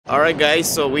Alright guys,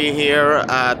 so we're here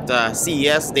at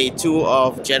CES Day 2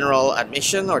 of General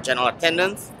Admission or General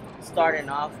Attendance. Starting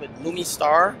off with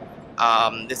Lumistar.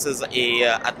 This is a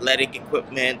athletic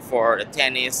equipment for the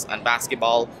tennis and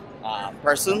basketball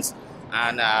persons.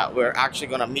 And we're actually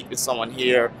going to meet with someone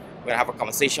here. We're going to have a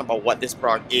conversation about what this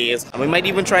product is. And we might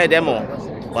even try a demo.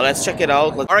 Well, let's check it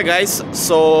out. Alright guys,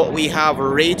 so we have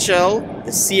Rachel,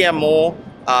 the CMO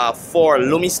for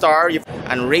Lumistar.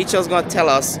 And Rachel's going to tell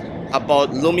us about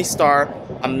Lumistar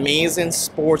amazing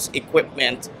sports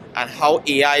equipment and how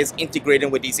AI is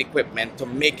integrating with these equipment to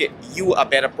make it you a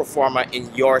better performer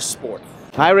in your sport.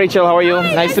 Hi Rachel, how are you?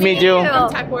 Hi, nice to meet you. I'm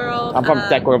from Tech World. I'm from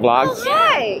Tech World Vlogs. Oh,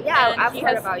 hi. Yeah, I've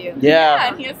heard about you. Yeah.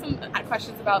 And he has some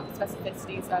questions about the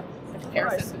specificities of the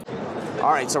comparison.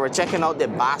 All right, so we're checking out the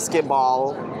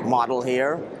basketball model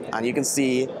here, and you can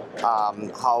see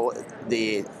how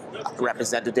the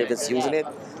representative is using it.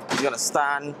 He's gonna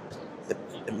stand.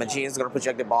 The machine is going to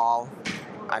project the ball,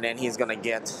 and then he's going to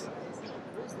get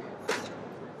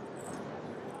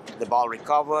the ball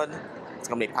recovered. It's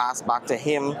going to be passed back to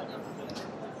him,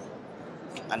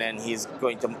 and then he's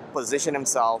going to position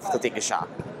himself to take a shot.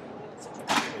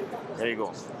 There you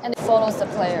go. And it follows the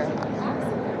player.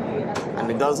 And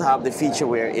it does have the feature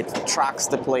where it tracks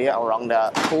the player around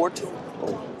the court.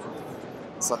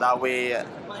 So that way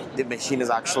the machine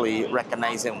is actually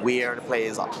recognizing where the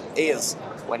player is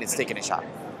when it's taking a shot.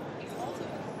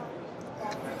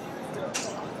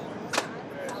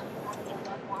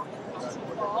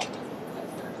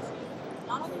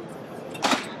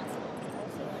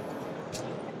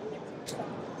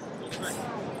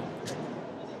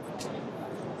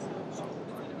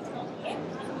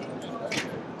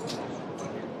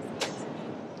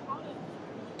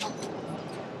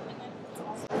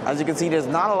 As you can see, there's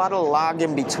not a lot of lag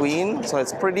in between, so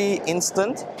it's pretty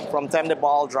instant. From the time the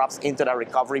ball drops into the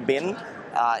recovery bin,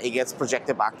 it gets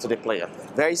projected back to the player.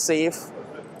 Very safe.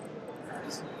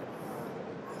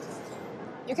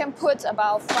 You can put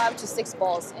about 5 to 6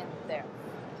 balls in there.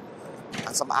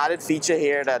 And some added feature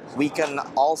here that we can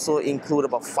also include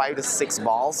about 5 to 6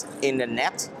 balls in the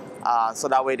net, so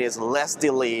that way there's less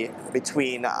delay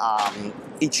between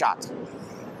each shot.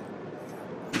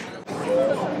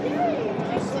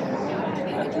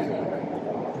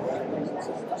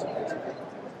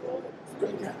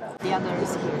 The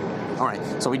others here. All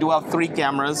right, so we do have 3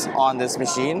 cameras on this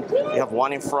machine. We have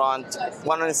one in front,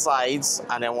 one on the sides,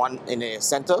 and then one in the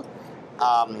center.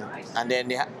 And then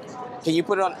can you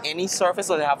put it on any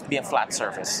surface, or does it have to be a flat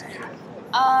surface?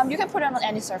 You can put it on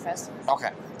any surface.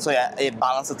 Okay, so yeah, it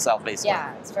balances itself basically.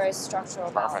 Yeah, it's very structural.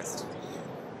 Perfect.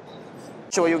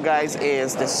 Show you guys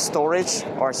is the storage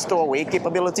or stowaway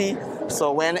capability.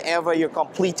 So whenever you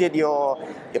completed your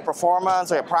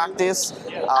performance or your practice,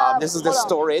 this is the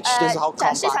storage. This is how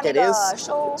compact it is.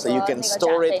 So you can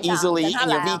store it easily in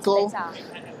your vehicle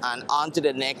and on to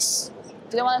the next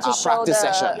Do you want to show practice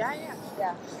session.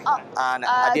 Yeah. And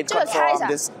I did confirm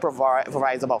this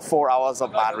provides about 4 hours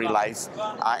of battery life,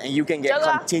 and you can get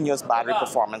continuous battery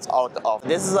performance out of.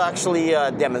 This is actually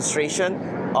a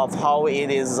demonstration of how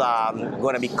it is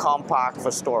going to be compact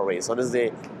for storage. So this is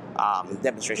the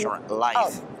demonstration live.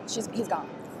 Oh, he's gone.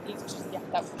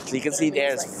 So you can see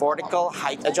there's vertical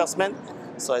height adjustment.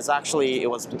 So it's actually, it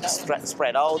was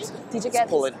spread out. Did you get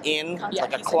pull it in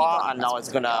like a claw, and now it's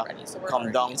gonna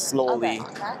come down slowly.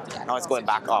 Okay. Now it's going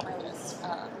back up.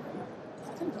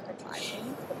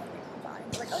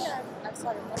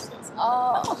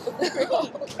 Oh,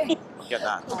 okay. Get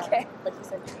that. Okay. But he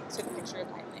said he took a picture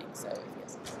of my thing, so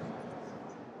yes.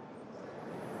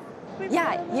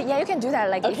 Yeah, you can do that.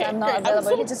 Like, if I'm not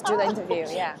available, you can just do the interview.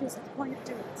 Yeah. He was like, "Why you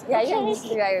do it?" Yeah, you can just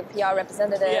be like a PR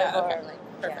representative or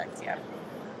like. Perfect. Yeah.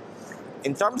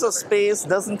 In terms of space,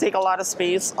 doesn't take a lot of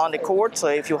space on the court. So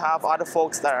if you have other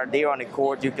folks that are there on the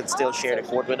court, you can still share the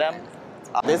court with them.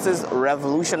 This is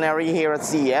revolutionary here at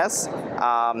CES.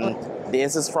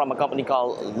 This is from a company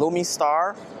called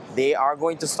Lumistar. They are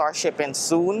going to start shipping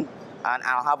soon. And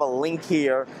I'll have a link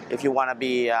here if you want to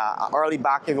be early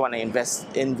back, if you want to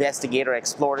investigate or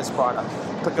explore this product.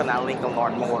 Click on that link and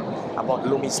learn more about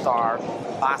Lumistar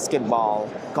basketball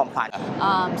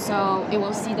companion. So it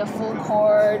will see the full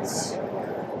court.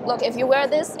 Look, if you wear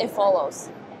this, it follows.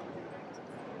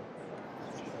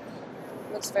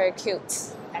 Looks very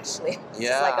cute, actually.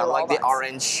 Yeah, it's like I like the robot.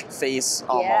 orange face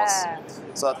almost. Yeah.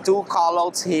 So 2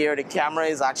 callouts here. The camera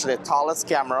is actually the tallest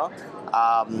camera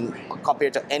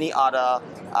compared to any other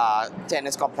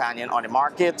tennis companion on the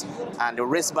market. And the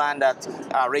wristband that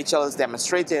Rachel is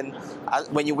demonstrating,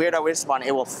 when you wear the wristband,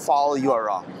 it will follow you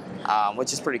around,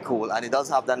 which is pretty cool. And it does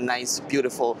have that nice,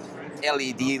 beautiful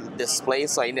LED display,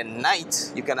 so in the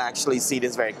night you can actually see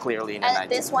this very clearly in the And night.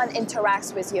 this one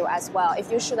interacts with you as well.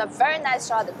 If you shoot a very nice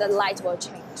shot, the light will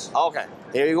change. Okay,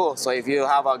 there you go. So if you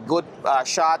have a good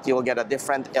shot, you'll get a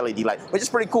different LED light, which is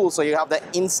pretty cool. So you have the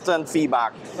instant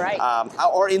feedback, Right.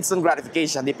 Or instant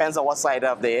gratification, depends on what side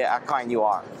of the coin you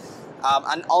are.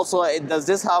 And also, does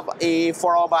this have a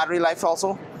 4-hour battery life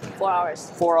also? 4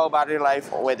 hours. 4-hour battery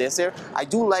life with this here. I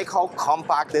do like how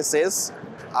compact this is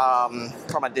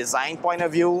from a design point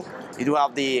of view. You do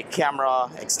have the camera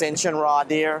extension rod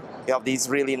there. You have these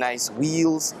really nice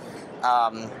wheels.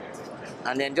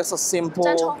 And then just a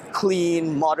simple,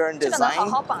 clean, modern 这个能好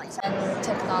design. 好绑一下。And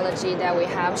technology that we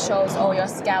have shows all your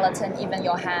skeleton, even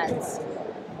your hands.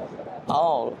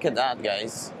 Oh, look at that,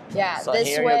 guys. Yeah, So this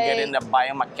here way. you're getting the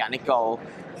biomechanical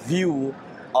view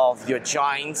of your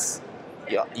joints,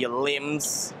 your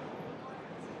limbs.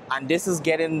 And this is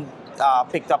getting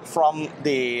picked up from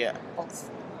the...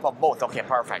 For both, okay,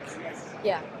 perfect.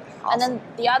 Yeah. Awesome. And then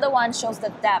the other one shows the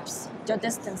depth, your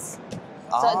distance.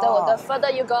 So the further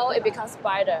you go, it becomes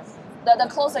brighter. The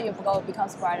closer you go, it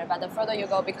becomes brighter, but the further you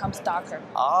go, it becomes darker.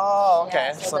 Oh,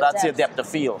 okay. Yeah, so so the that's your depth. depth of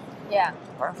field. Yeah,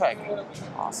 Perfect.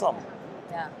 Awesome.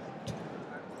 yeah.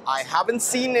 I haven't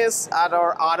seen this at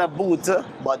our other booth,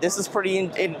 but this is pretty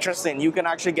interesting. You can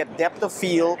actually get depth of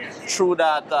field through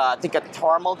that, I think a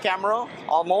thermal camera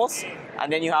almost,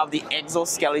 and then you have the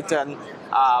exoskeleton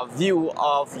view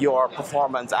of your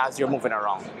performance as you're moving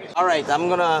around. All right, I'm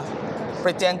gonna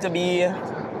pretend to be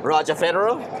Roger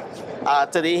Federer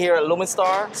today here at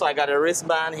Lumistar. So I got a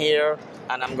wristband here,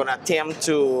 and I'm gonna attempt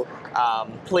to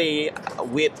play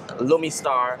with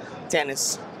Lumistar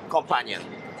tennis companion.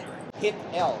 Hit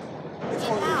L.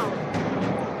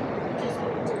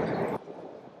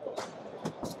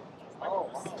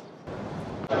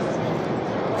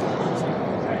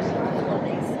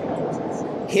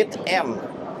 Hit M.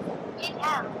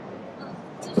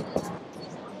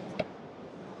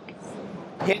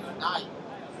 Hit I.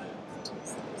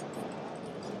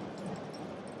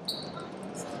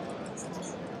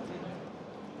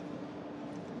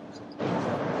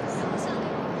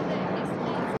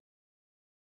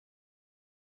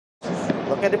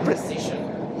 Look at the precision.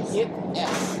 Hit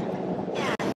S.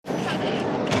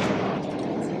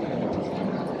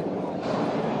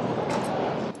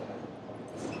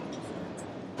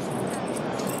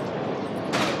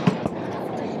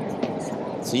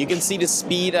 So you can see the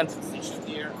speed and precision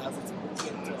here as it's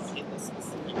moving to hit the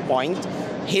specific point.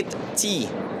 Hit T.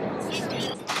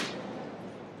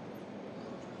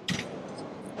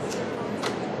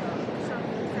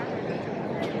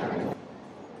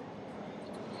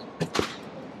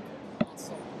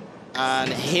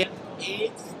 And hit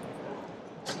 8.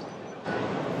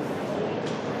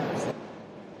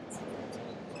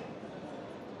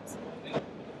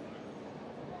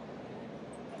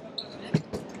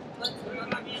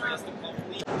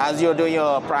 As you're doing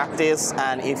your practice,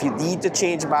 and if you need to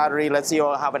change battery, let's say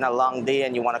you're having a long day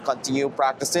and you want to continue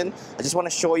practicing, I just want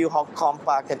to show you how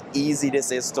compact and easy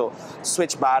this is to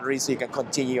switch batteries so you can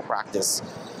continue your practice.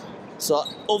 So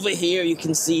over here you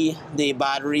can see the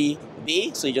battery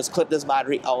bay, so you just clip this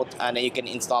battery out and then you can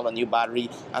install a new battery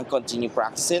and continue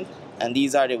practicing. And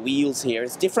these are the wheels here.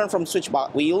 It's different from switch bar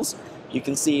wheels. You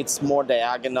can see it's more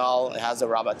diagonal, it has a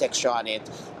rubber texture on it,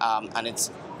 and it's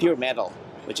pure metal,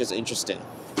 which is interesting.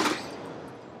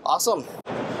 Awesome.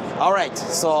 All right,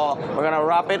 so we're gonna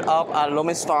wrap it up at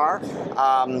Lumistar.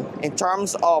 In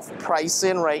terms of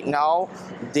pricing right now,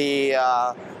 the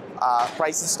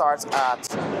pricing starts at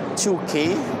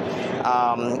 2K,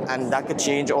 and that could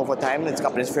change over time. This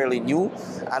company is fairly new,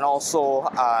 and also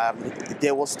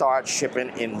they will start shipping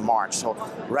in March. So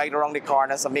right around the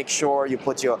corner, so make sure you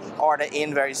put your order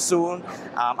in very soon.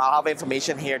 I'll have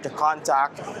information here to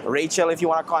contact Rachel. If you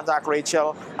want to contact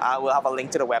Rachel, we'll have a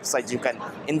link to the website. You can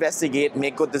investigate,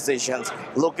 make good decisions,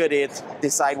 look at it,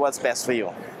 decide what's best for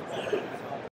you.